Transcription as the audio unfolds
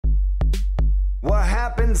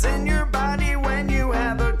happens in your body when you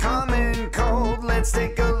have a common cold? Let's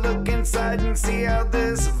take a look inside and see how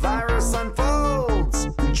this virus unfolds.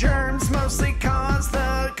 Germs mostly cause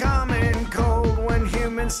the common cold when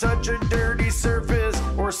humans touch a dirty surface,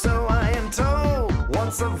 or so I am told.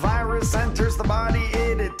 Once a virus enters the body,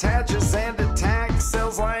 it attaches and attacks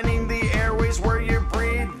cells lining the airways where you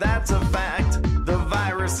breathe. That's a fact. The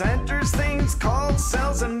virus enters things called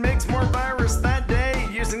cells and makes more virus that day,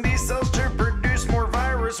 using these cells to produce more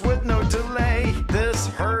virus with no delay. This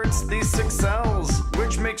hurts these sick cells,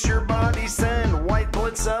 which makes your body send white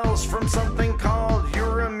blood cells from something called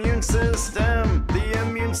your immune system. The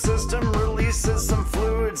immune system releases some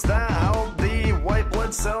fluids that help the white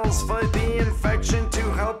blood cells fight the infection to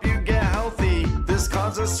help you get healthy. This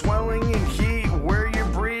causes swelling and heat where you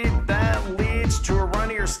breathe. That leads to a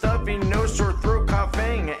runny or stuffy nose, sore throat,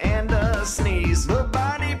 coughing, and a sneeze. The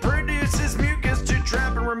body produces mucus to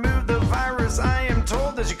trap and remove the virus, I am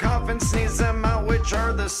told, as you cough and sneeze them out, which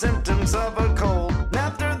are the symptoms of a cold.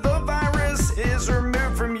 After the virus is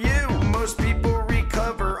removed from you, most people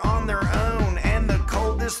recover on their own and the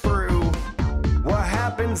cold is through. What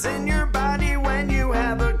happens in your body when you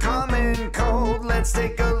have a common cold? Let's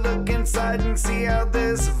take a look inside and see how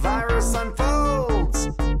this virus unfolds.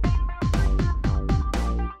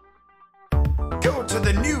 Go to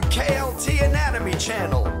the new KLT Anatomy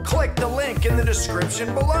channel. Click the link in the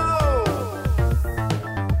description below.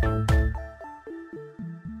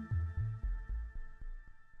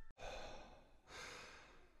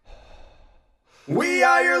 We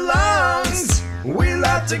are your lungs. We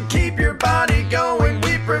love to keep your body going.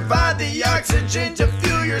 We provide the oxygen to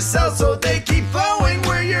fuel your cells so they keep flowing.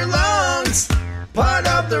 We're your lungs, part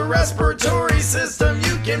of the respiratory system.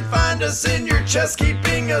 You can find us in your chest.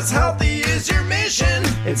 Keeping us healthy is your mission.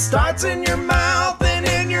 It starts in your mouth and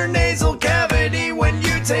in your nasal cavity. When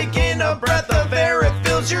you take in a breath of air, it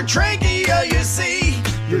fills your trachea, you see.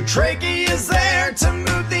 Your trachea is there to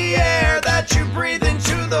move the air that you breathe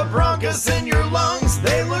into the bronchus in your lungs.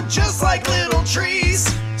 They look just like little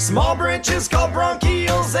trees, small branches called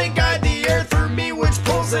bronchioles. They guide the air through me, which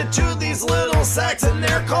pulls it to these little sacs, and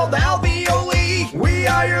they're called alveoli. We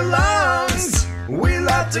are your lungs. We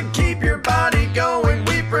love to keep your body going.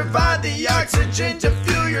 We provide the oxygen to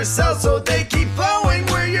fuel your cells so they keep flowing.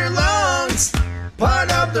 We're your lungs, part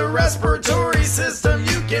of the respiratory system.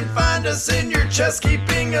 You can find us in your chest.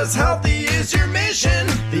 Keeping us healthy is your mission.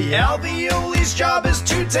 The alveoli's job is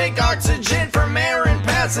to take oxygen from air and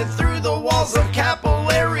pass it through the walls of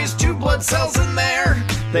capillaries to blood cells in there.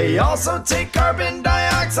 They also take carbon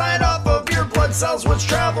dioxide off of your blood cells, which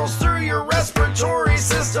travels through your respiratory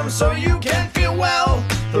system so you can feel well.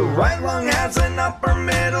 The right lung has an upper,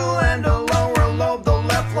 middle, and a lower lobe. The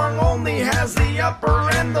left lung only has the upper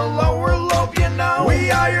and the lower lobe, you know. We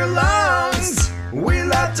are your lungs. We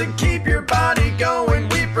love to keep your body going.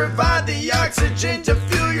 We provide the oxygen to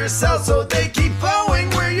fuel your cells so they keep flowing.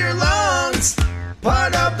 We're your lungs,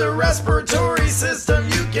 part of the respiratory system.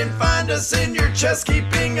 You can find us in your chest.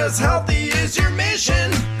 Keeping us healthy is your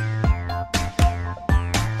mission.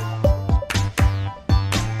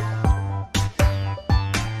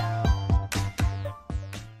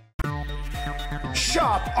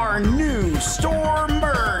 Shop our new store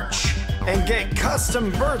merch and get custom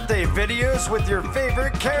birthday videos with your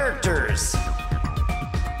favorite characters.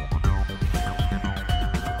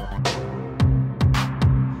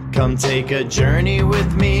 Come take a journey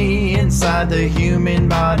with me inside the human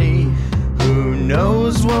body. Who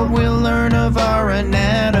knows what we'll learn of our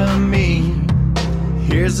anatomy?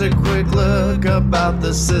 Here's a quick look about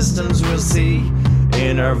the systems we'll see.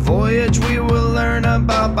 In our voyage we will learn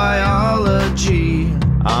about biology.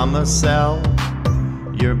 I'm a cell,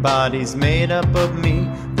 your body's made up of me.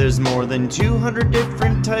 There's more than 200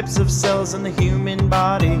 different types of cells in the human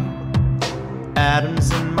body.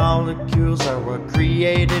 Atoms and molecules are what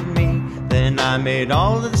created me. Then I made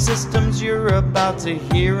all of the systems you're about to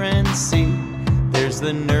hear and see. There's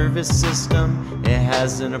the nervous system, it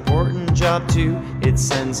has an important job too. It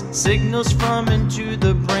sends signals from into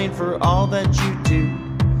the brain for all that you do.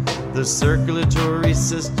 The circulatory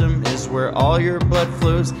system is where all your blood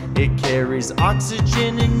flows. It carries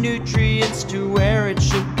oxygen and nutrients to where it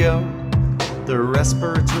should go. The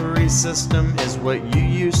respiratory system is what you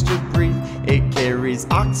use to breathe. It carries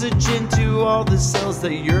oxygen to all the cells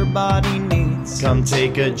that your body needs. Come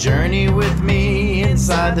take a journey with me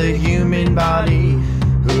inside the human body.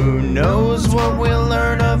 Who knows what we'll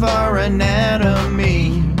learn of our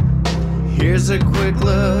anatomy? Here's a quick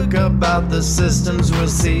look about the systems we'll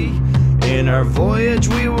see. In our voyage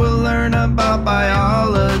we will learn about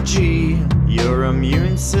biology. Your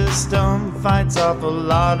immune system fights off a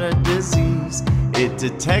lot of disease. It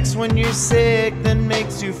detects when you're sick, then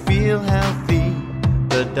makes you feel healthy.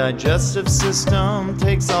 The digestive system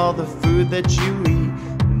takes all the food that you eat,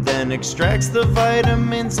 then extracts the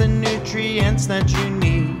vitamins and nutrients that you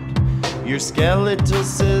need. Your skeletal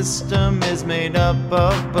system is made up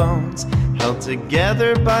of bones, held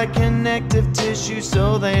together by connective tissue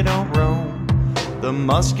so they don't roam. The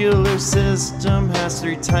muscular system has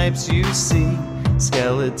 3 types you see.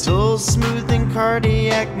 Skeletal, smooth, and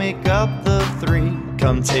cardiac make up the 3.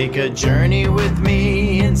 Come take a journey with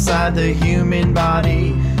me inside the human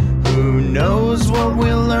body. Who knows what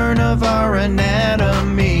we'll learn of our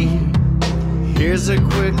anatomy? Here's a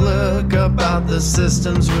quick look about the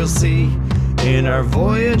systems we'll see. In our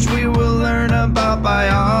voyage we will learn about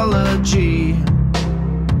biology.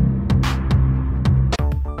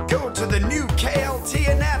 Go to the new KLT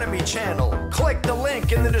Anatomy channel. Click the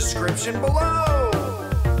link in the description below.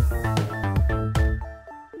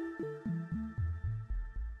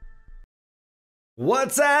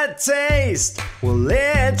 What's that taste? Well,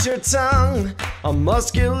 it's your tongue, a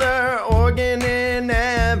muscular organ in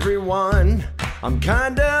everyone. I'm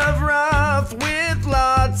kind of rough with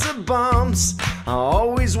lots of bumps. I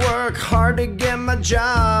always work hard to get my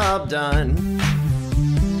job done.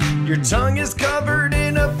 Your tongue is covered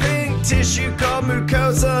in a pink tissue called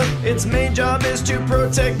mucosa. Its main job is to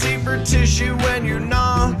protect deeper tissue when you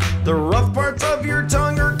gnaw. The rough parts of your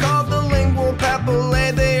tongue are called the lingual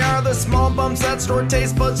papillae. They are the small bumps that store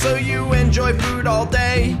taste buds so you enjoy food all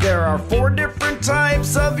day. There are 4 different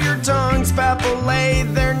types of your tongue's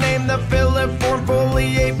papillae. They're named the filiform,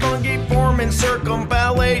 foliate, fungiform, and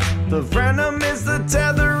circumvallate. The frenum is the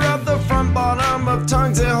tether of the front bottom of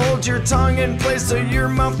tongues. It holds your tongue in place so your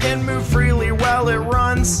mouth can move freely while it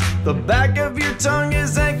runs. The back of your tongue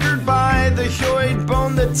is anchored by the hyoid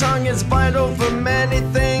bone. The tongue is vital for many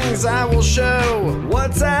things I will show.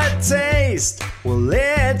 What's that taste? Well,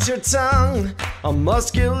 it's your tongue, a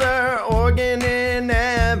muscular organ in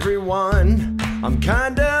everyone. I'm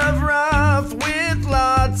kind of rough with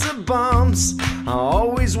lots of bumps. I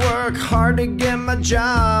always work hard to get my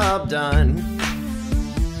job done.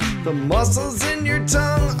 The muscles in your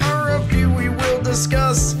tongue are a few we will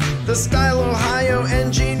discuss. The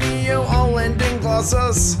stylohyoangio, all end in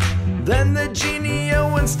glossus. Then the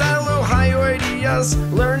genio and stylohyoideus.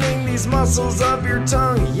 Learning these muscles of your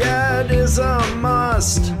tongue, yeah, it is a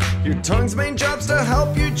must. Your tongue's main job's to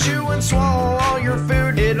help you chew and swallow all your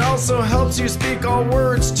food. It also helps you speak all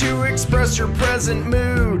words to express your present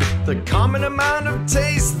mood. The common amount of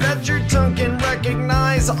taste that your tongue can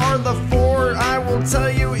recognize are the 4. I will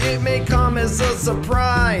tell you, it may come as a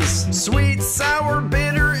surprise. Sweet, sour,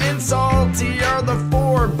 bitter, and salty are the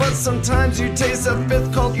 4, but sometimes you taste a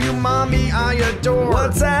 5th called umami I adore.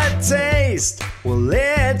 What's that taste? Well,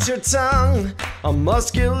 it's your tongue, a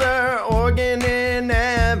muscular organ in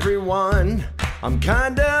everyone. I'm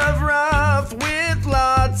kind of rough with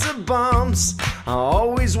lots of bumps. I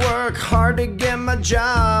always work hard to get my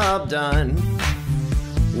job done.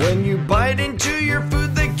 When you bite into your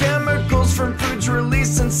food, the chemicals from foods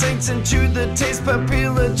release sensates into the taste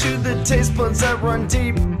papilla, to the taste buds that run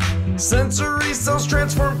deep. Sensory cells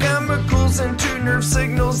transform chemicals into nerve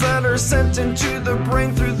signals that are sent into the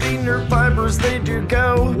brain through the nerve fibers. They do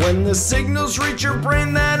go. When the signals reach your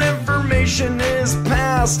brain, that information is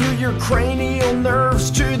passed through your cranial nerves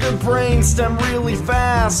to the brain stem really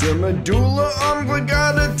fast. Your medulla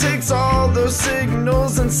oblongata takes all those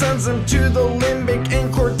signals and sends them to the limbic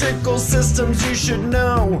and cortical systems. You should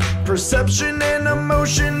know. Perception and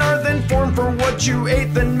emotion are then formed for what you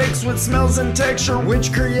ate, then mixed with smells and texture,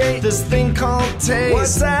 which create this thing called taste.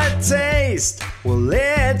 What's that taste? Well,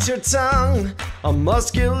 it's your tongue, a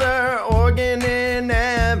muscular organ in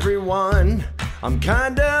everyone. I'm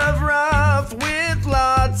kind of rough with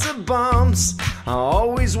lots of bumps. I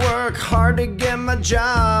always work hard to get my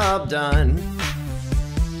job done.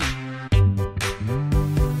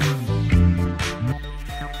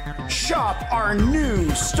 Shop our new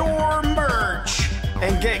store merch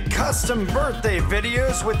and get custom birthday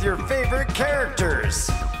videos with your favorite characters.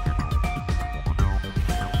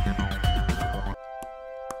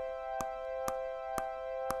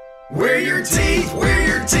 We're your teeth,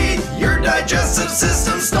 your digestive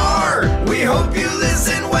system star. We hope you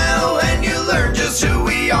listen well and you learn just who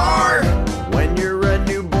we are. When you're a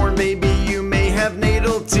newborn baby, you may have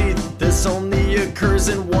natal teeth. This only occurs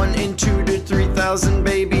in 1 in 2 to 3,000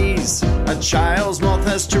 babies. A child's mouth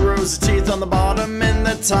has 2 rows of teeth on the bottom and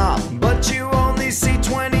the top, but you only see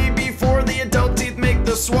 20 before the adult teeth make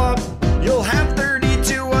the swap. You'll have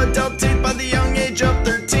 32 adult teeth by the young age of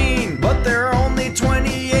 13, but there are only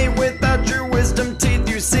 28 without your wisdom teeth,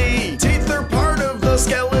 you see. Teeth are part of the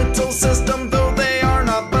skeletal system, though they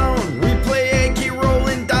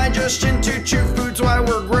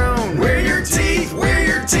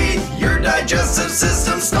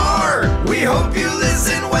system star. We hope you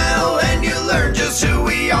listen well and you learn just who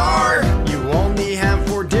we are. You only have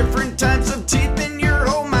 4 different types of teeth in your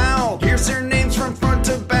whole mouth. Here's their names from front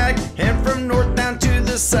to back and from north down to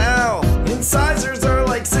the south. Incisors are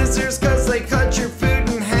like scissors cause they cut your food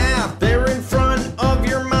in half. They're in front of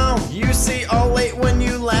your mouth. You see all 8 when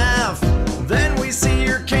you laugh. Then we see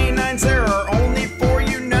your canines. There are only 4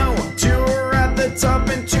 you know. 2 are at the top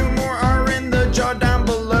and 2 more are in the jaw down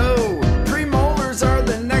below. Premolars are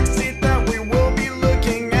the next teeth that we will be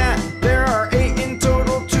looking at. There are 8 in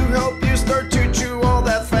total to help you start to chew all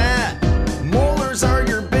that fat. Molars are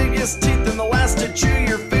your biggest teeth and the last to chew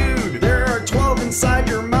your food. There are 12 inside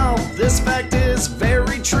your mouth. This fact is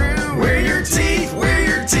very true. We're your teeth,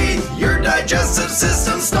 your digestive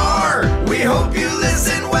system star. We hope you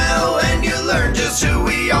listen well and you learn just who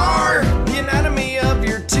we are. The anatomy of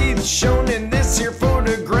your teeth shown in this here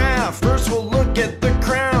photograph. First we'll look at the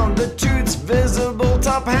crown, the tooth's visible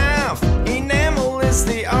top half. Enamel is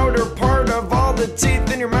the outer part of all the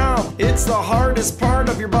teeth in your mouth. It's the hardest part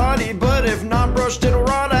of your body, but if not brushed it'll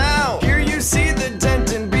rot out. Here you see the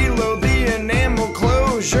dentin below the enamel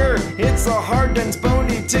closure. It's the hard, dense,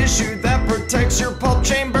 bony tissue that protects your pulp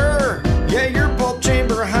chamber. Yeah, your pulp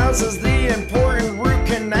chamber houses the important root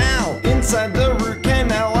canal. Inside the root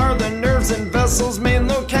canal are the nerves and vessels main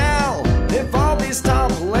locale. If all these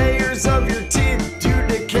top layers of your teeth do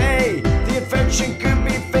decay, the infection could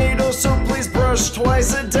be fatal, so please brush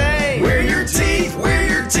twice a day. We're your teeth,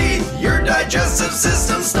 your digestive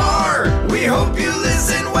system star. We hope you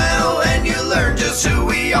listen well and you learn just who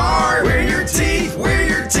we are. We're your teeth,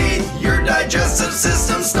 your digestive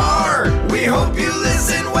system star. We hope you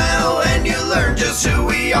listen well and you learn just who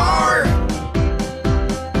we are.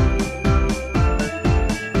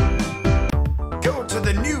 Go to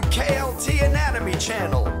the new KLT Anatomy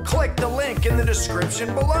channel. Click the link in the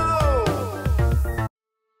description below.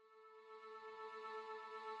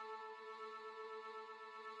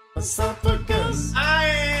 Esophagus. I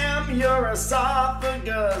am your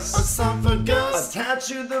esophagus. Esophagus. Attached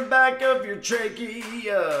to the back of your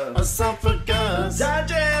trachea. Esophagus.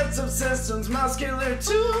 Digestive system's muscular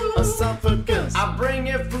too. Esophagus. I bring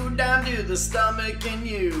your food down to the stomach and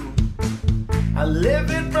you. I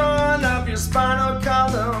live in front of your spinal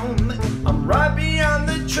column. I'm right beyond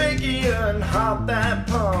the trachea and heart that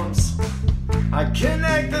pumps. I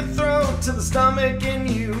connect the throat to the stomach in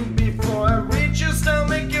you. Before I reach your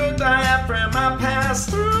stomach, your diaphragm I pass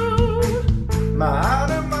through. My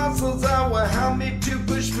outer muscles are what help me to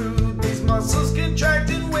push through. These muscles contract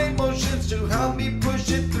in wave motions to help me push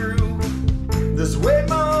it through. This wave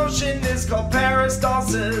motion is called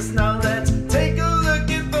peristalsis. Now let's take a look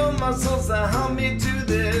at the muscles that help me do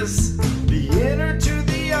this. The inner to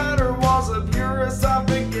the outer walls of your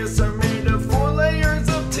esophagus are made of 4 layers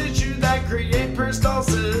of tissue that create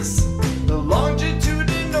peristalsis. The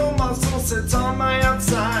longitudinal muscle sits on my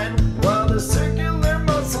outside, while the circular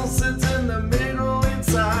muscle sits in the middle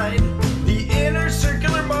inside. The inner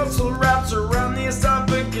circular muscle wraps around the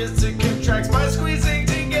esophagus. It contracts by squeezing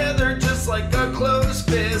together just like a closed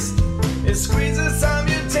fist. It squeezes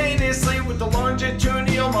simultaneously with the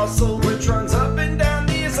longitudinal muscle, which runs up and down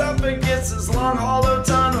the esophagus' long hollow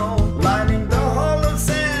tunnel. Lining the hollow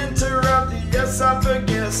center of the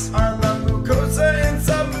esophagus are the mucosa and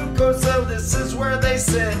submucosa. This is where they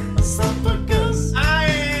sit. Esophagus. I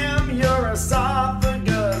am your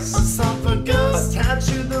esophagus. Esophagus. Attached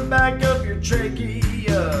to the back of your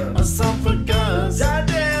trachea. Esophagus.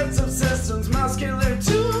 Digestive system's muscular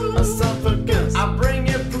too. Esophagus. I bring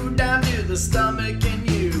your food down to the stomach and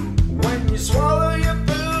you. When you swallow your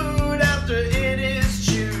food after it is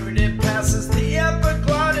chewed, it passes the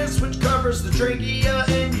epiglottis, which covers the trachea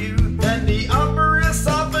in you. Then the upper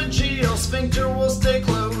esophageal sphincter will stay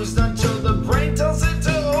closed until the brain tells it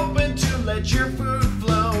to open to let your food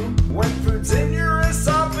flow. When food's in your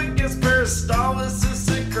esophagus, peristalsis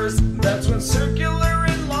occurs. That's when circular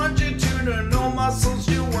and longitudinal muscles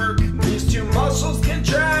do work. These 2 muscles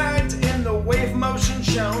contract in the wave motion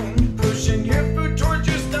shown, pushing your food towards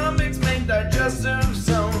your stomach's main digestive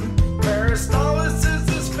zone. Peristalsis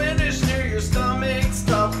is finished near your stomach's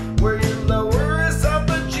top, where your lower esophagus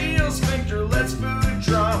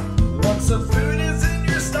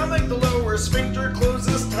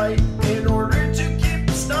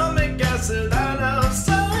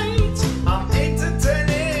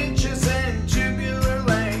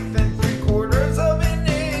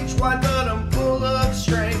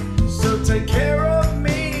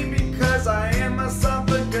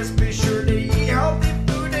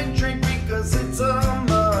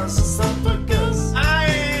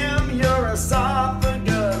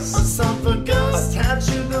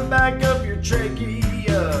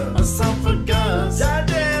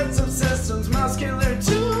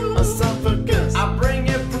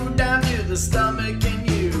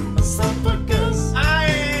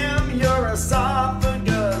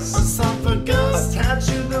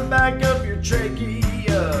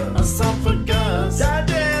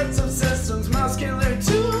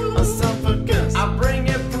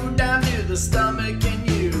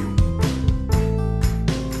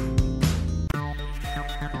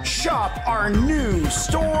new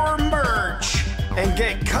store merch and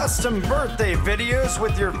get custom birthday videos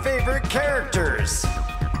with your favorite characters.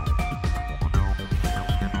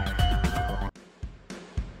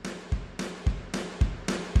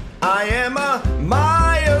 I am a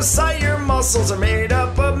myocyte, your muscles are made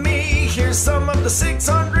up of me. Here's some of the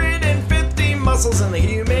 650 muscles in the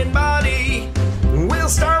human body. We'll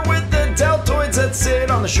start with the deltoids that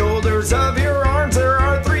sit on the shoulders of your arms. There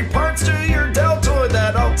are 3 parts to your deltoid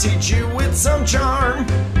that I'll teach you with some charm.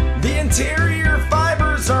 The interior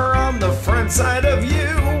fibers are on the front side of you,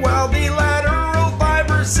 while the lateral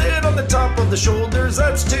fibers sit on the top of the shoulders,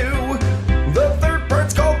 that's 2. The third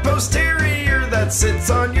part's called posterior, that sits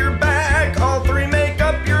on your back. All 3 make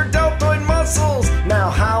up your deltoid muscles. Now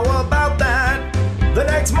how about that? The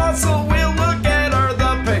next muscle we'll look at are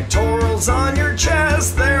the pectorals on your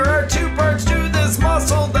chest. There are 2 parts to this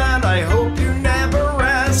muscle that I hope you never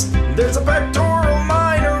rest. There's a pectoral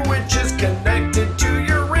minor, which is connected to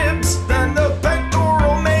your ribs. Then the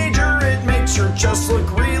pectoral major, it makes your chest look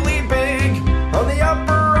really big. On the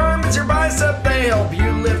upper arm is your bicep, they help you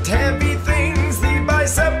lift heavy things. The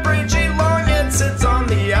bicep brachii long sits on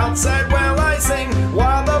the outside while I sing,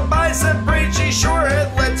 while the bicep brachii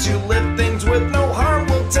shorehead lets you lift things with no harm.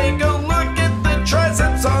 We'll take a look at the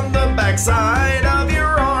triceps on the backside of your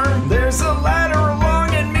arm. There's a lateral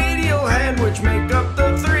long and medial head, which make up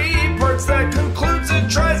the 3 parts that concludes the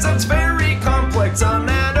triceps. Very complex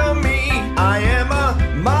anatomy. I am a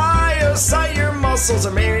myocyte, your muscles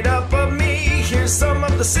are made up of me. Here's some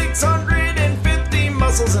of the 650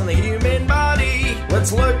 muscles in the human body.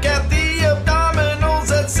 Let's look at the abdominals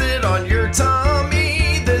that sit on your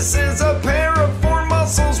tummy. This is a pair of 4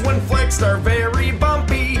 muscles, when flexed are very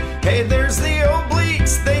bumpy. Hey, there's the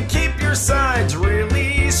obliques, they keep your sides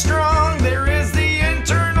really strong. There is the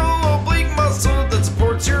internal oblique muscle that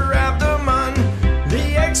supports your abdomen.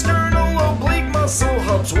 The external oblique muscle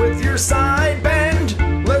helps with your side bend.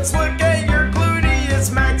 Let's look at your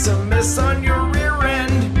gluteus maximus on your rear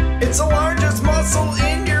end. It's the largest muscle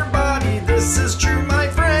in your body, this is true, my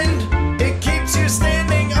friend. It keeps you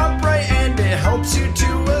standing upright and it helps you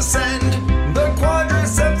to ascend. The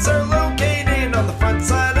quadriceps are located on the front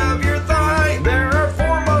side of your thigh. There are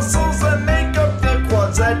 4 muscles that make up the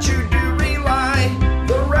quads that you do rely.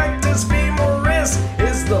 The rectus femoris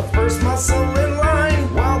is the first muscle in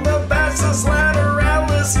line, while the vastus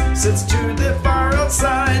lateralis sits to the far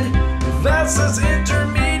outside. Vastus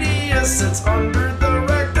intermedius sits under the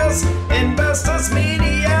rectus, and vastus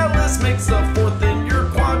medialis makes the 4th in your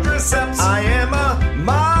quadriceps. I am a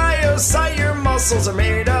myocyte, your muscles are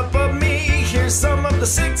made up of me. Here's some of the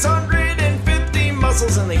 650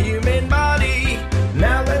 muscles in the human body.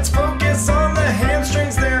 Now let's focus on the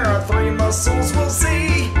hamstrings. There are 3 muscles we'll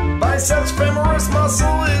see. Biceps femoris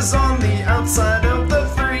muscle is on the outside of the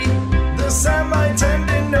 3. The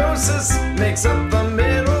semitendinosus makes up the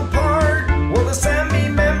middle part, while the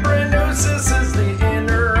semimembranosus is the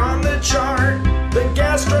inner on the chart. The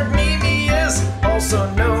gastrocnemius, also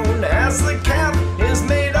known as the calf, is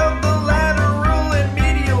made of the lateral and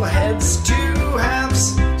medial heads, 2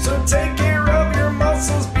 halves. So take care of your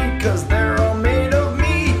muscles because they're all made of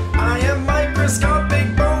me. I am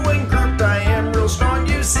microscopic bone grouped, I am real strong,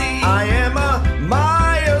 you see. I am a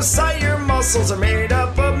myocyte, your muscles are made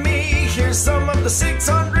up of me. Here's some of the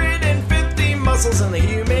 650 muscles in the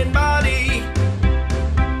human body.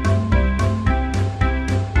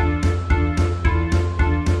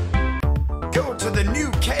 Go to the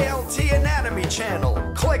new KLT Anatomy channel.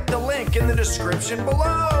 Click the link in the description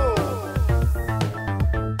below.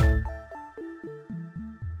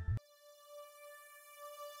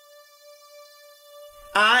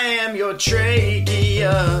 I am your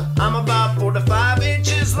trachea. I'm about 4 to 5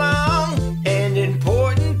 inches long, an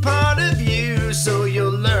important part of you, so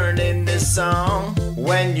you'll learn in this song.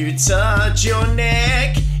 When you touch your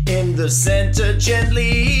neck in the center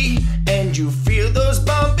gently, and you feel those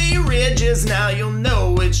bumpy ridges, now you'll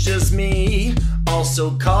know it's just me.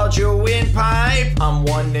 Also called your windpipe, I'm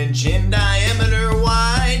 1 inch in diameter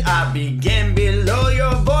wide. I begin below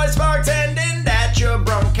your voice box, ending at your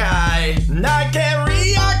bronchi. And I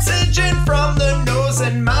carry oxygen from the nose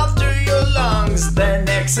and mouth to your lungs, then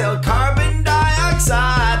exhale carbon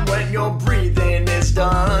dioxide when your breathing is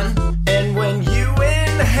done. And when you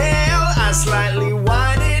inhale, I slightly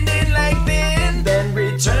widen and lengthen, then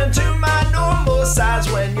return to my normal size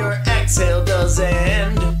when your exhale does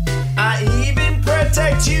end. I even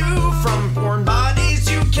protect you from foreign bodies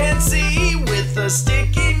you can't see with a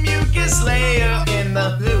sticky mucus layer in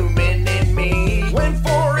the lumen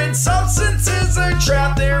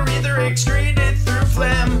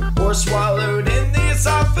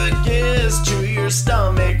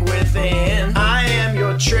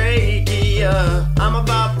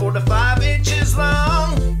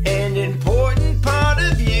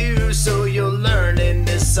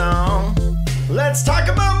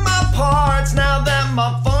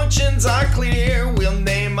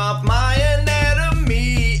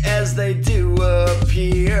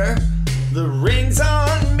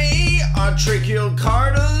tracheal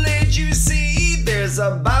cartilage, you see, there's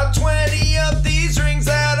about 20 of these rings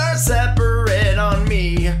that are separate on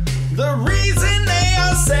me. The reason they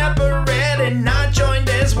are separate and not joined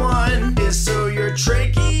as one is so your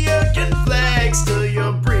trachea can flex till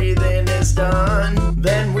your breathing is done.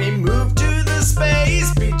 Then we move to the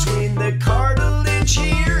space between the cartilage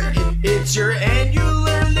here. It's your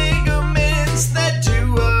annular ligaments that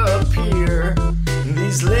do appear.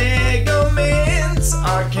 These ligaments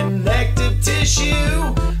are connective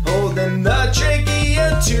tissue holding the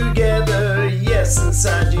trachea together, yes,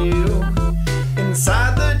 inside you.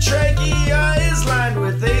 Inside the trachea is lined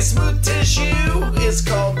with a smooth tissue. It's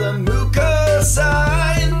called the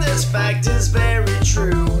mucosa, and this fact is very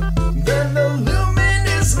true. Then the lumen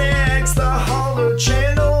is next, the hollow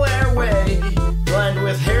channel airway, lined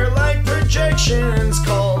with hair-like projections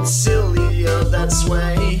called cilia that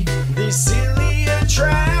sway. These cilia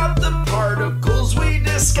trap the particles we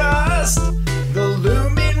discussed. The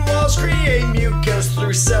lumen walls create mucus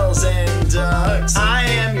through cells and ducts. I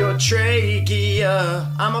am your trachea.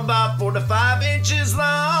 I'm about 4 to 5 inches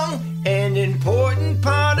long, an important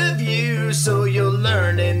part of you, so you'll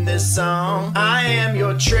learn in this song. I am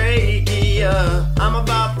your trachea. I'm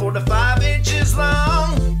about 4 to 5 inches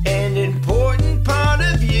long, an important part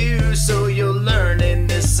of you, so you'll learn in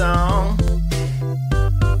this song.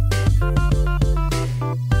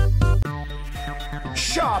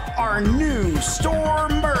 Shop our new store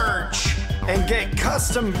merch and get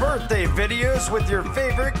custom birthday videos with your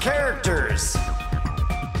favorite characters.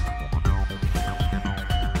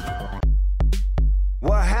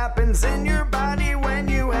 What happens in your body when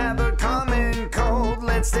you have a common cold?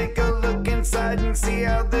 Let's take a look inside and see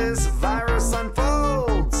how this virus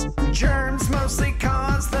unfolds. Germs mostly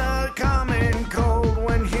cause the common cold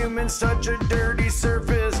when humans touch a dirty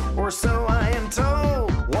surface, or so I am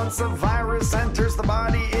told. Once a virus enters the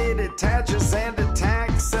body, it attaches and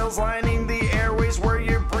attacks cells lining the airways where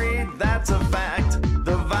you breathe, that's a fact.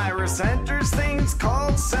 The virus enters things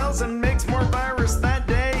called cells and makes more virus that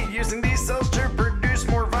day, using these cells to produce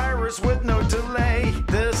more virus with no delay.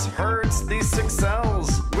 This hurts these sick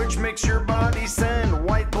cells, which makes your body send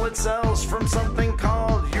white blood cells from something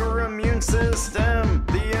called your immune system.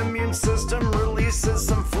 The immune system releases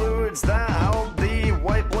some fluids that help the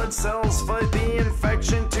white blood cells fight the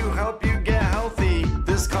infection to help you get healthy.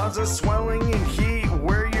 This causes swelling and heat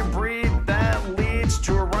where you breathe that leads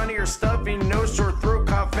to a runny or stuffy nose, sore throat,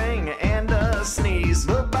 coughing, and a sneeze.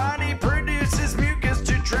 The body produces mucus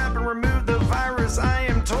to trap and remove the virus, I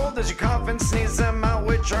am told, as you cough and sneeze them out,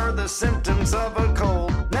 which are the symptoms of a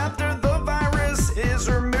cold. After the virus is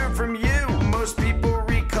removed from you, most people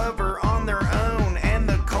recover on their own and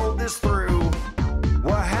the cold is through.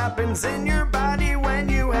 What happens in your body when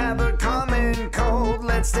you have a common cold?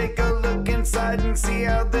 Let's take a look inside and see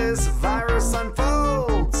how this virus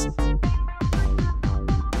unfolds.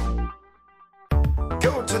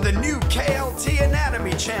 Go to the new KLT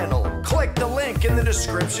Anatomy channel. Click the link in the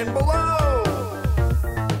description below.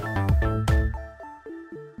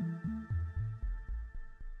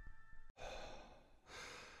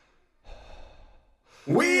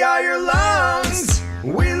 We are your lungs.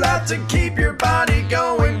 We love to keep your body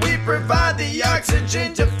going. We provide the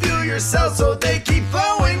oxygen to fuel your cells so they keep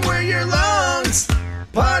flowing. We're your lungs,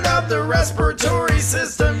 part of the respiratory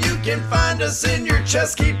system. You can find us in your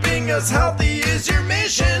chest. Keeping us healthy is your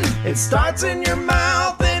mission. It starts in your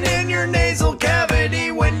mouth and in your nasal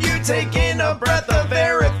cavity. When you take in a breath of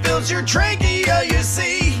air, it fills your trachea, you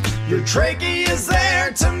see. Your trachea is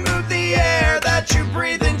there to move the air that you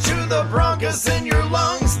breathe into the bronchus in your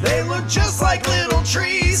lungs. They look just like little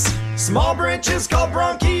trees, small branches called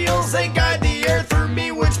bronchioles. They guide the air through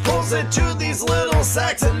me, which pulls it to these little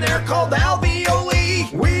sacs, and they're called alveoli.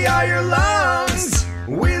 We are your lungs.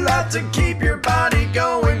 We love to keep your body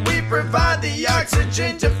going. We provide the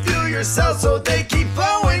oxygen to fuel your cells so they keep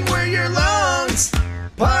flowing. We're your lungs,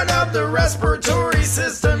 part of the respiratory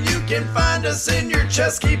system. You can find us in your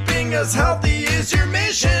chest. Keeping us healthy is your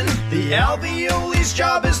mission. The alveoli's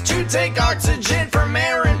job is to take oxygen from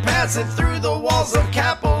air and pass it through the walls of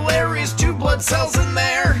capillaries to blood cells in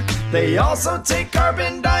there. They also take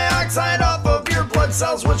carbon dioxide off of your blood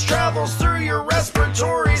cells, which travels through your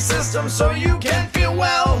respiratory system so you can feel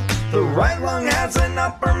well. The right lung has an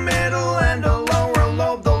upper, middle, and a lower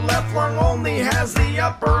lobe. The left lung only has the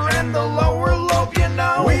upper and the lower lobe, you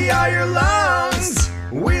know. We are your lungs.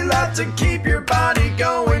 We love to keep your body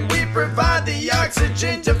going. We provide the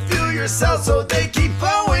oxygen to fuel your cells so they keep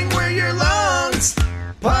flowing. We're your lungs,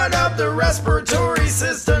 part of the respiratory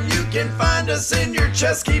system. You can find us in your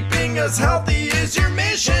chest. Keeping us healthy is your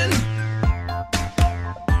mission.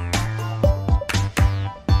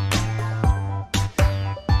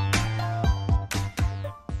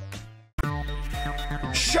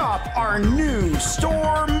 shop our new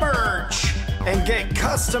store merch and get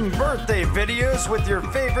custom birthday videos with your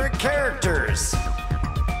favorite characters.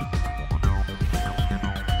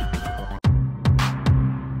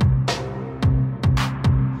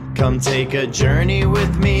 Come take a journey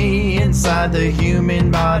with me inside the human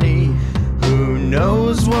body. Who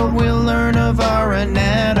knows what we'll learn of our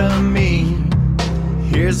anatomy?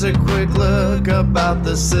 Here's a quick look about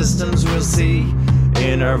the systems we'll see.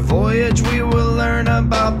 In our voyage we will learn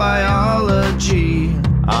about biology.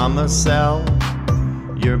 I'm a cell,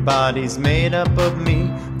 your body's made up of me.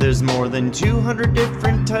 There's more than 200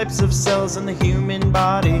 different types of cells in the human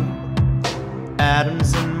body.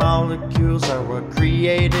 Atoms and molecules are what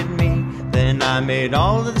created me. Then I made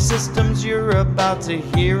all of the systems you're about to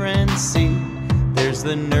hear and see. There's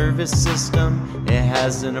the nervous system, it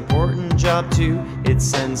has an important job too. It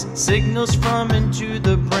sends signals from and to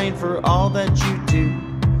the brain for all that you do.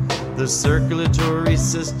 The circulatory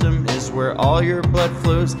system is where all your blood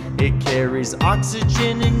flows. It carries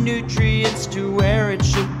oxygen and nutrients to where it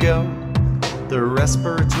should go. The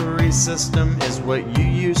respiratory system is what you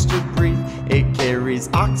use to breathe. It carries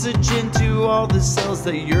oxygen to all the cells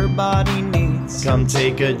that your body needs. Come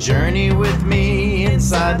take a journey with me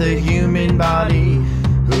inside the human body.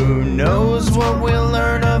 Who knows what we'll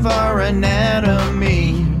learn of our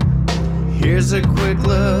anatomy? Here's a quick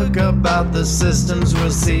look about the systems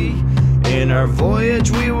we'll see. In our voyage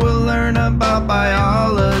we will learn about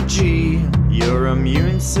biology. Your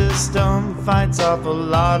immune system fights off a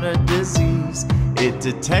lot of disease. It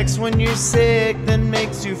detects when you're sick, then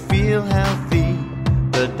makes you feel healthy.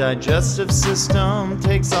 The digestive system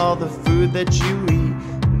takes all the food that you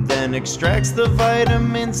eat, then extracts the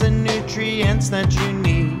vitamins and nutrients that you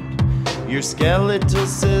need. Your skeletal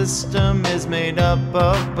system is made up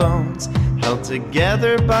of bones, held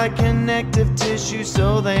together by connective tissue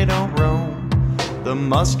so they don't roam. The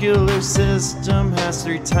muscular system has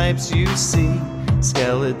 3 types you see.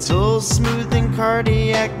 Skeletal, smooth, and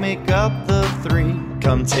cardiac make up the 3.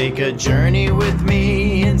 Come take a journey with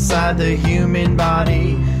me inside the human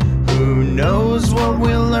body. Who knows what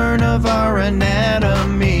we'll learn of our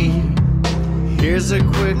anatomy? Here's a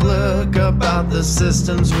quick look about the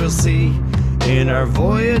systems we'll see. In our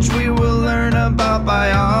voyage we will learn about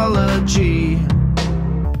biology.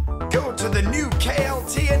 Go to the new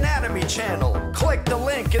KLT Anatomy channel. Click the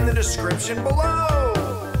link in the description below.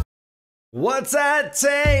 What's that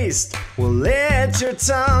taste? Well, it's your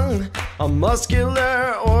tongue, a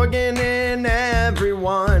muscular organ in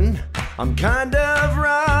everyone. I'm kind of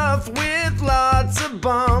rough with lots of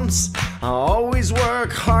bumps. I always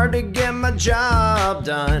work hard to get my job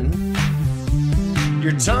done.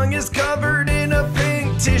 Your tongue is covered in a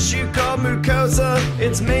pink tissue called mucosa.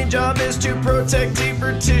 Its main job is to protect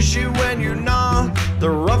deeper tissue when you gnaw. The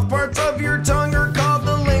rough parts of your tongue are called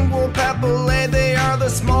the lingual papillae. They are the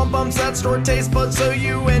small bumps that store taste buds so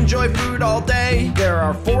you enjoy food all day. There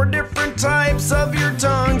are 4 different types of your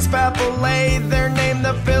tongue's papillae. They're named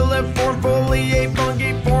the filiform, foliate,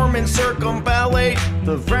 fungiform, and circumvallate.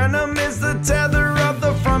 The frenum is the tether of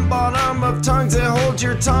the front bottom of tongues. It holds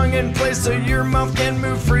your tongue in place so your mouth can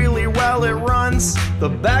move freely while it runs. The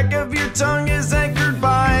back of your tongue is anchored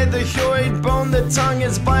by the hyoid bone. The tongue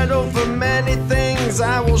is vital for many things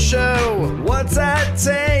I will show. What's that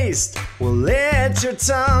taste? Well, it's your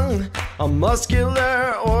tongue, a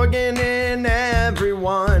muscular organ in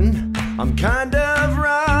everyone. I'm kind of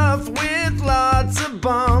rough with lots of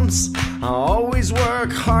bumps. I always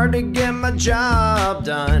work hard to get my job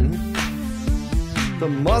done. The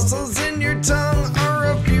muscles in your tongue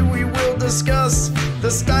are a few we will discuss. The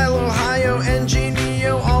stylohyoid,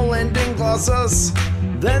 genio, all end in glossus.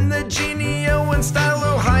 Then the genio and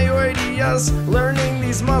stylohyoideus. Learning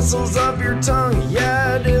these muscles of your tongue,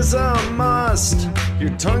 yeah, it is a must.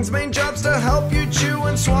 Your tongue's main job's to help you chew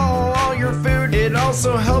and swallow all your food. It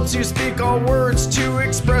also helps you speak all words to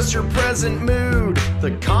express your present mood.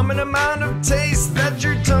 The common amount of taste that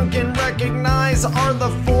your tongue can recognize are the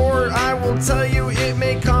 4. I will tell you, it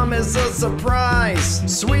may come as a surprise.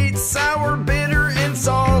 Sweet, sour, bitter, and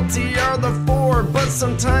salty are the 4, but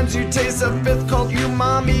sometimes you taste a 5th called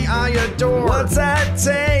umami I adore. What's that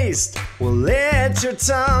taste? Well, it's your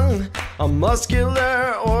tongue, a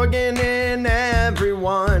muscular organ in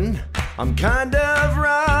everyone. I'm kind of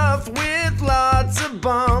rough with lots of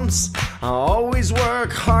bumps. I always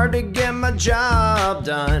work hard to get my job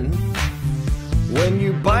done. When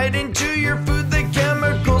you bite into your food, the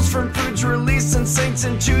chemicals from foods release and sinks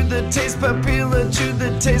into the taste papilla to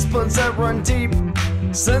the taste buds that run deep.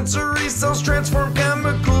 Sensory cells transform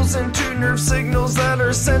chemicals into nerve signals that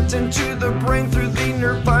are sent into the brain through the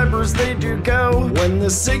nerve fibers. They do go. When the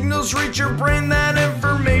signals reach your brain, that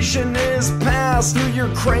information information is passed through your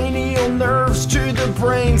cranial nerves to the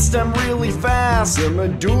brainstem really fast. The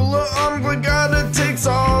medulla oblongata takes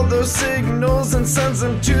all those signals and sends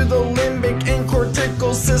them to the limbic and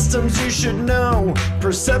cortical systems. You should know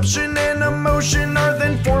perception and emotion are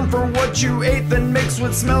then formed from what you ate, then mixed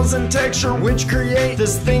with smells and texture, which create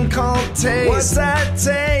this thing called taste. What's that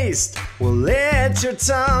taste? Well, it's your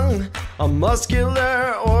tongue, a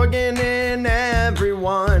muscular organ in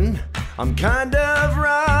everyone. I'm kind of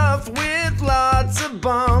rough with lots of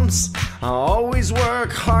bumps. I always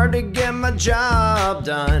work hard to get my job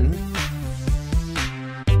done.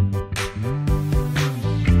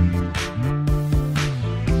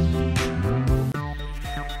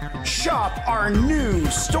 Shop our new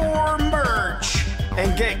store merch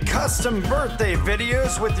and get custom birthday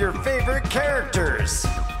videos with your favorite characters.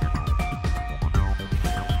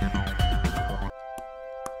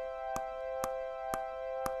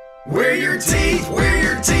 We're your teeth,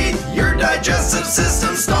 your digestive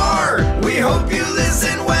system star. We hope you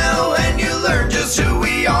listen well and you learn just who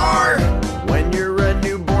we are. When you're a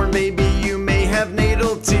newborn baby, you may have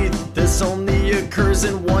natal teeth. This only occurs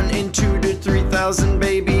in 1 in 2 to 3,000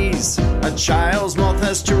 babies. A child's mouth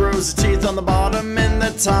has 2 rows of teeth on the bottom and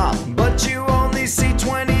the top, but you only see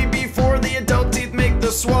 20 before the adult teeth make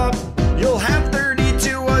the swap. You'll have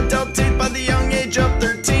 32 adult teeth by the young age of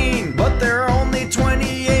 13, but there are only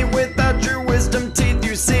 28 without your wisdom teeth,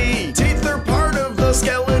 you see. Teeth are part of the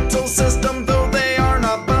skeletal system, though they are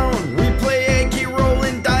not bone. We play a key role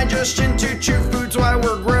in digestion to chew foods while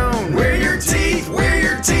we're grown. We're your teeth,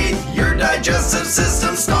 your digestive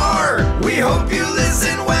system star. We hope you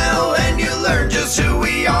listen well and you learn just who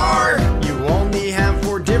we are. You only have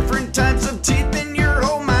 4 different types of teeth in your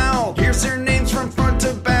whole mouth. Here's their names from front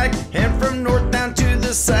to back and from north down to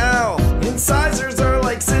the south. Incisors are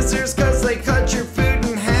like scissors cause they cut your food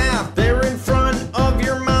in half. They're in front of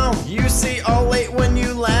your mouth, you see all 8 when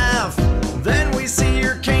you laugh. Then we see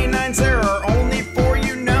your canines, there are only 4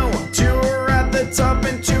 you know. 2 are at the top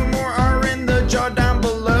and 2 more are in the jaw down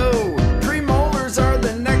below. Premolars are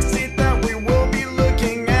the next teeth that we will be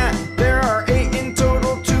looking at. There are 8 in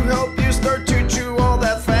total to help you start to chew all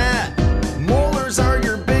that fat. Molars are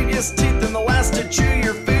your biggest teeth and the last to chew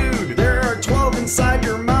your food. There are 12 inside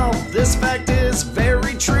your mouth, this fact is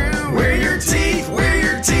very true. We're your teeth,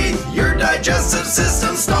 your digestive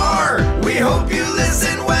system star. We hope you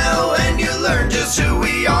listen well and you learn just who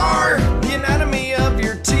we are. The anatomy of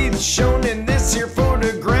your teeth shown in this here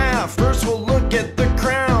photograph. First we'll look at the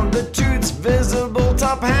crown, the tooth's visible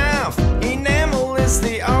top half. Enamel is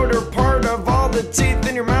the outer part of all the teeth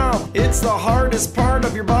in your mouth. It's the hardest part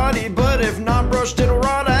of your body, but if not brushed it'll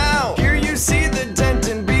rot out. Here you see the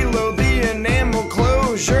dentin below the enamel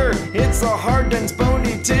closure. It's the hard dense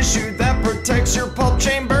bony tissue that protects your pulp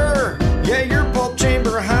chamber. Yeah, your pulp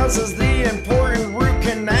chamber houses the important root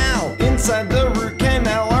canal. Inside the root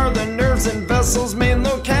canal are the nerves and vessels main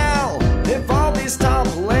locale. If all these top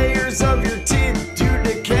layers of your teeth do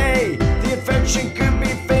decay, the infection could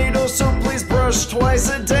be fatal, so please brush twice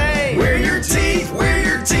a day. We're your teeth,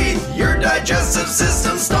 your digestive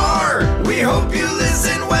system star. We hope you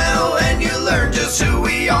listen well and you learn just who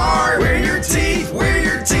we are. We're your teeth,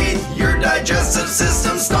 your digestive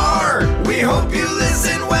system star. We hope you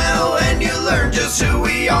listen well and you learn just who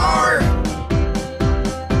we are.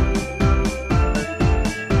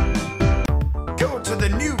 Go to the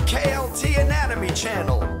new KLT Anatomy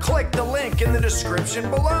channel. Click the link in the description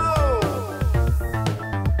below.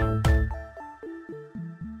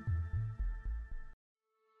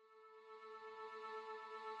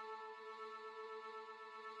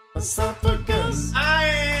 Esophagus. I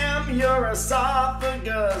am your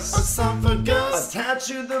esophagus. Esophagus. Attached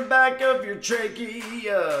to the back of your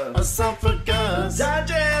trachea. Esophagus.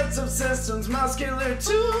 Digestive system's muscular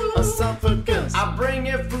too. Esophagus. I bring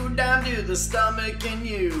your food down to the stomach and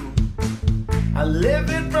you. I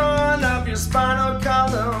live in front of your spinal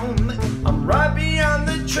column. I'm right beyond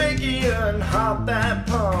the trachea and heart that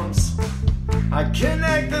pumps. I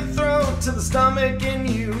connect the throat to the stomach in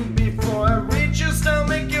you. Before I reach your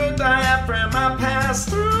stomach, your diaphragm I pass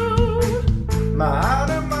through. My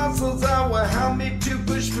outer muscles are what help me to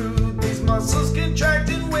push food. These muscles contract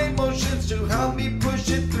in wave motions to help me push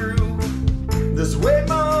it through. This wave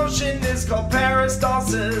motion is called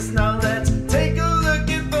peristalsis. Now let's take a look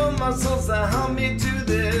at the muscles that help me do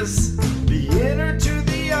this. The inner to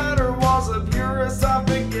the outer walls of your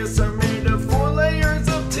esophagus are made of 4 layers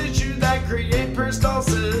of tissue that create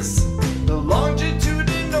peristalsis. The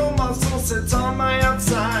longitudinal muscle sits on my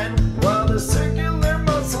outside, while the circular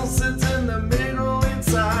muscle sits in the middle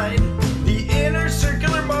inside. The inner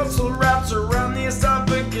circular muscle wraps around the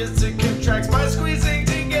esophagus. It contracts by squeezing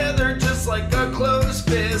together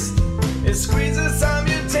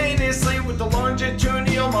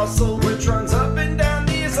muscle, which runs up and down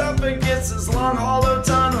the esophagus' long hollow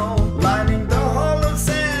tunnel, lining the hollow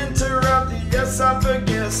center of the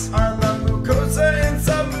esophagus are the mucosa and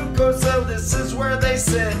submucosa. This is where they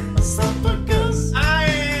sit. Esophagus. I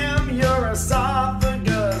am your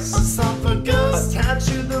esophagus. Esophagus. Attached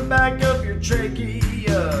to the back of your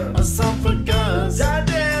trachea. Esophagus.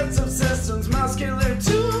 Digestive system's muscular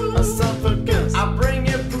too. Esophagus. I bring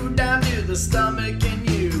your food down to the stomach and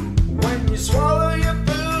you. When you swallow your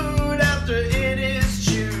food after it is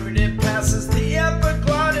chewed, it passes the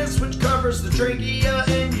epiglottis, which covers the trachea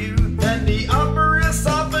in you. Then the upper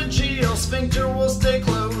esophageal sphincter will stay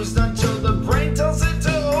closed until the brain tells it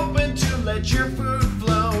to open to let your food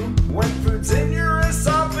flow. When food's in your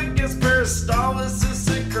esophagus, peristalsis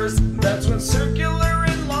occurs. That's when circular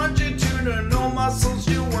and longitudinal muscles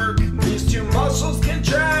do work. These two muscles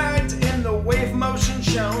contract in the wave motion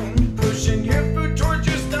shown, pushing your food towards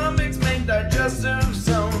your stomach's main digestive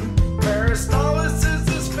zone. Peristalsis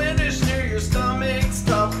is finished near your stomach's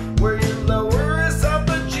top, where your lower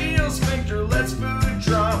esophageal sphincter lets food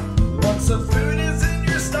drop. Once the food is in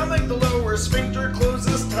your stomach, the lower sphincter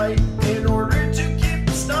closes tight in order to keep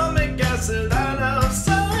the stomach acid out of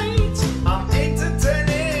sight. I'm 8 to 10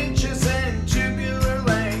 inches in tubular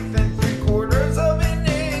length and 3/4 of an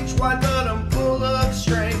inch wide, but I'm full of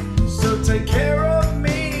strength. So take care of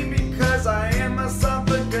me because I am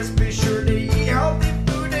esophagus. Be sure to eat healthy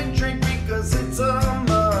food and drink because it's a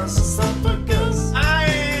must. Esophagus. I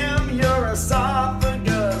am your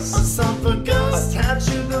esophagus. Esophagus. Attached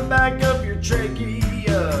to the back of your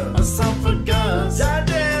trachea. Esophagus.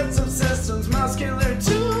 Digestive system's muscular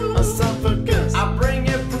too. Esophagus. I bring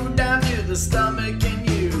your food down to the stomach and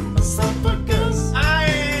you. Esophagus. I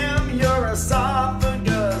am your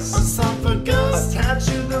esophagus. Esophagus. Attached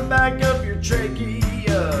to the back of your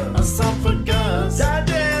trachea. Esophagus.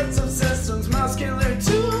 Digestive system's muscular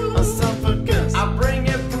too. Esophagus. I bring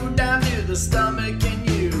your food down to the stomach and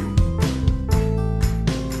you.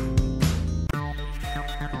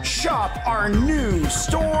 Shop our new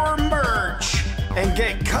store merch and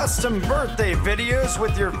get custom birthday videos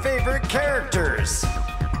with your favorite characters.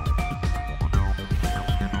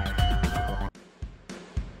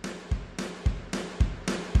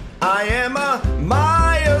 I am a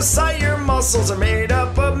myocyte, your muscles are made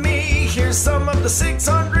up of me. Here's some of the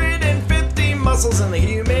 650 muscles in the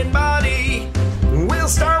human body. We'll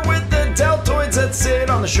start with the deltoids that sit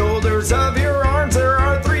on the shoulders of your arms. There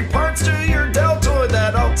are 3 parts to your deltoid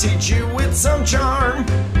that I'll teach you with some charm.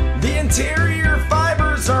 The interior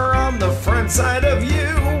fibers are on the front side of you,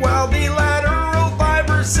 while the lateral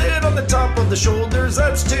fibers sit on the top of the shoulders,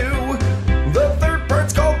 that's 2. The third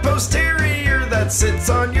part's called posterior, that sits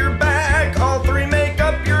on your back. All 3 make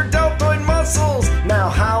up your deltoid muscles. Now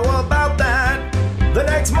how about that? The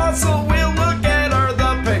next muscle we'll look at are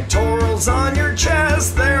the pectorals on your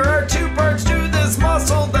chest. There are 2 parts to this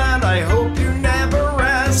muscle that I hope you never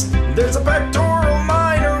rest. There's a pectoral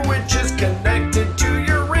minor, which is connected to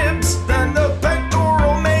your ribs. Then the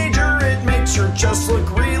pectoral major, it makes your chest look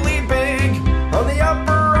really big. On the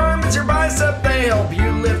upper arm is your bicep, they help you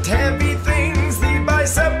lift heavy things. The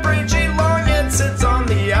bicep brachii long head sits on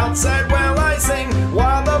the outside while I sing,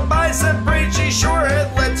 while the bicep brachii short head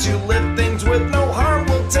lets you lift things with no harm.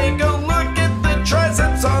 We'll take a look at the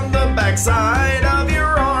triceps on the back side of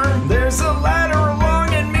your arm. There's a lateral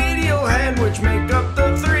long and medial head, which make up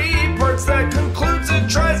the 3 parts that concludes the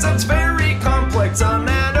triceps. Very complex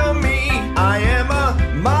anatomy. I am a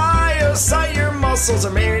myocyte, your muscles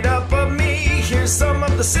are made up of me. Here's some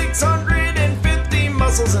of the 650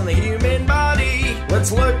 muscles in the human body.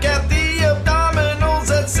 Let's look at the abdominals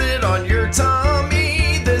that sit on your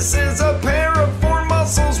tummy. This is a pair of 4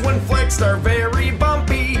 muscles, when flexed are very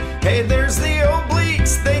bumpy. Hey, there's the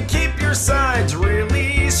obliques, they keep your sides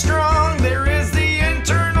really strong. There is the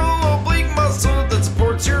internal oblique muscle that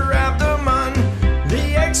supports your abdomen.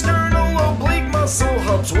 The external oblique muscle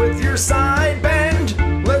helps with your side bend.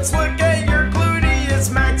 Let's look at your gluteus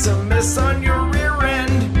maximus on your rear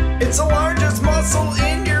end. It's the largest muscle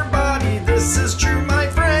in your body, this is true, my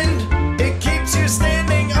friend.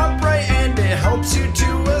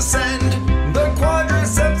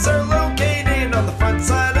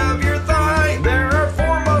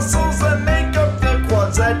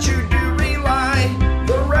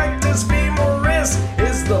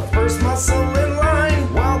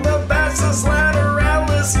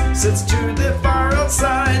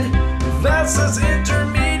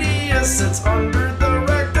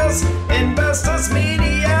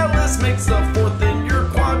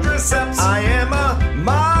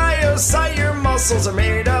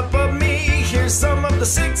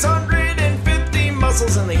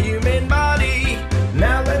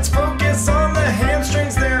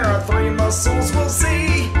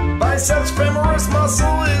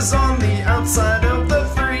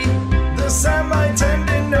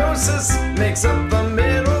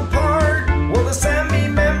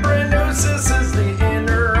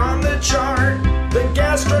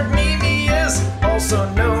 gastrocnemius, also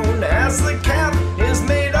known as the cap, is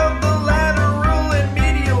made of the lateral and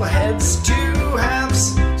medial heads, 2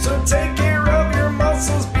 halves. So take care of your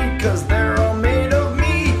muscles because they're all made of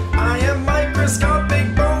me. I am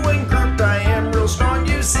microscopic bone grouped, I am real strong,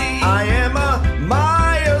 you see. I am a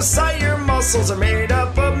myocyte, your muscles are made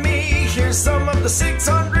up of me. Here's some of the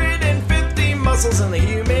 650 muscles in the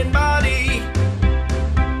human body.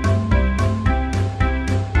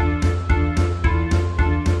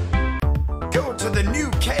 Go to the new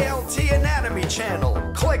KLT Anatomy channel.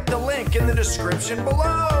 Click the link in the description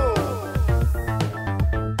below.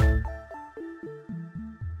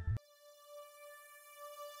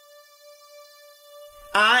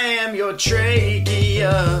 I am your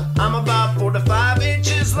trachea. I'm about 4 to 5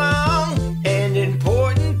 inches long, an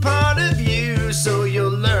important part of you, so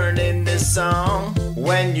you'll learn in this song.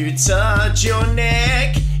 When you touch your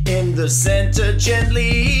neck in the center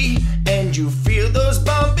gently, and you feel those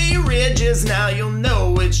bumpy ridges, now you'll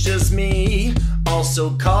know it's just me. Also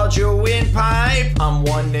called your windpipe, I'm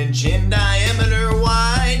 1 inch in diameter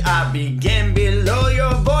wide. I begin below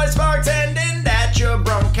your voice box, ending at your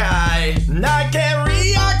bronchi. And I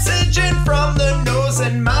carry oxygen from the nose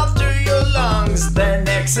and mouth to your lungs, then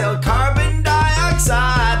exhale carbon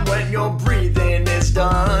dioxide when your breathing is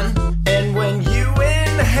done. And when you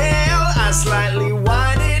inhale, I slightly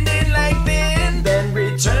widen and lengthen, then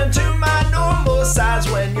return to my normal size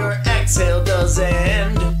when your exhale does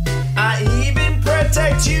end. I even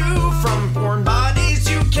protect you from foreign bodies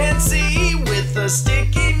you can't see with a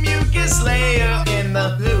sticky mucus layer in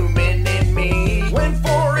the lumen in me. When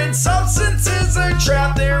foreign substances are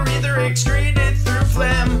trapped, they're either excreted through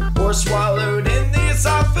phlegm or swallowed in the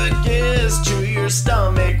esophagus to your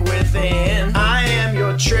stomach within. I am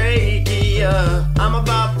your trachea. I'm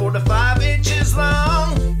about 4 to 5 inches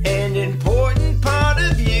long, an important part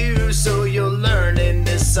of you, so you'll learn in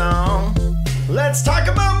this song. Let's talk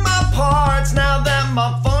about my parts now that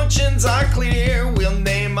my functions are clear. We'll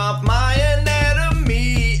name off my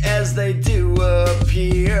anatomy as they do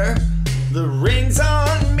appear. The rings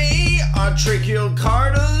on me are tracheal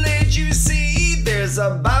cartilage, you see. There's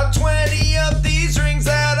about 20 of these rings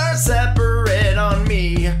that are separate on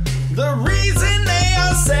me. The reason they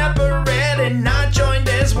are separate and not joined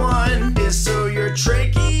as one is so your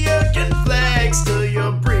trachea can flex till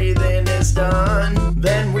your breathing is done.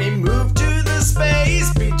 Then we move to the space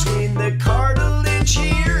between the cartilage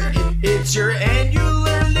here. It's your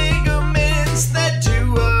annular ligaments that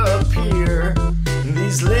do appear.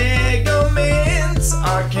 These ligaments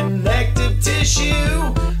are connective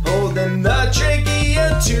tissue holding the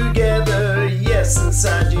trachea together, yes,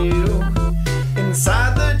 inside you.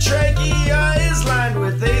 Inside the trachea is lined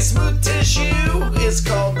with a smooth tissue. It's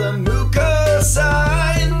called the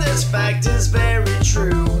mucosa, and this fact is very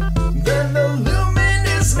true. Then the lumen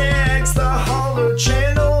is next, the hollow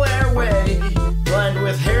channel airway, lined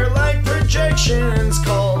with hair-like projections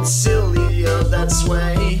called cilia that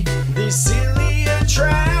sway. These cilia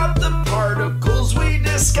trap the particles we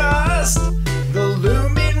discussed. The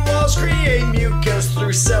lumen walls create mucus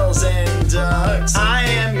through cells and ducts. I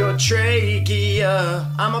am your trachea.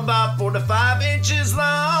 I'm about 4 to 5 inches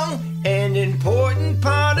long, an important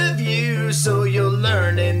part of you, so you'll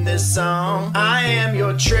learn in this song. I am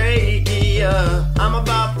your trachea. I'm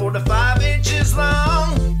about 4 to 5 inches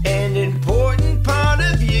long, an important part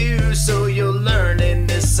of you, so you'll learn in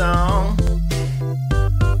this song.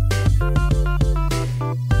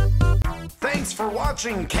 Thanks for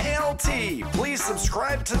watching KLT. Please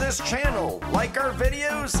subscribe to this channel, like our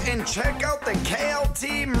videos, and check out the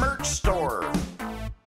KLT merch store.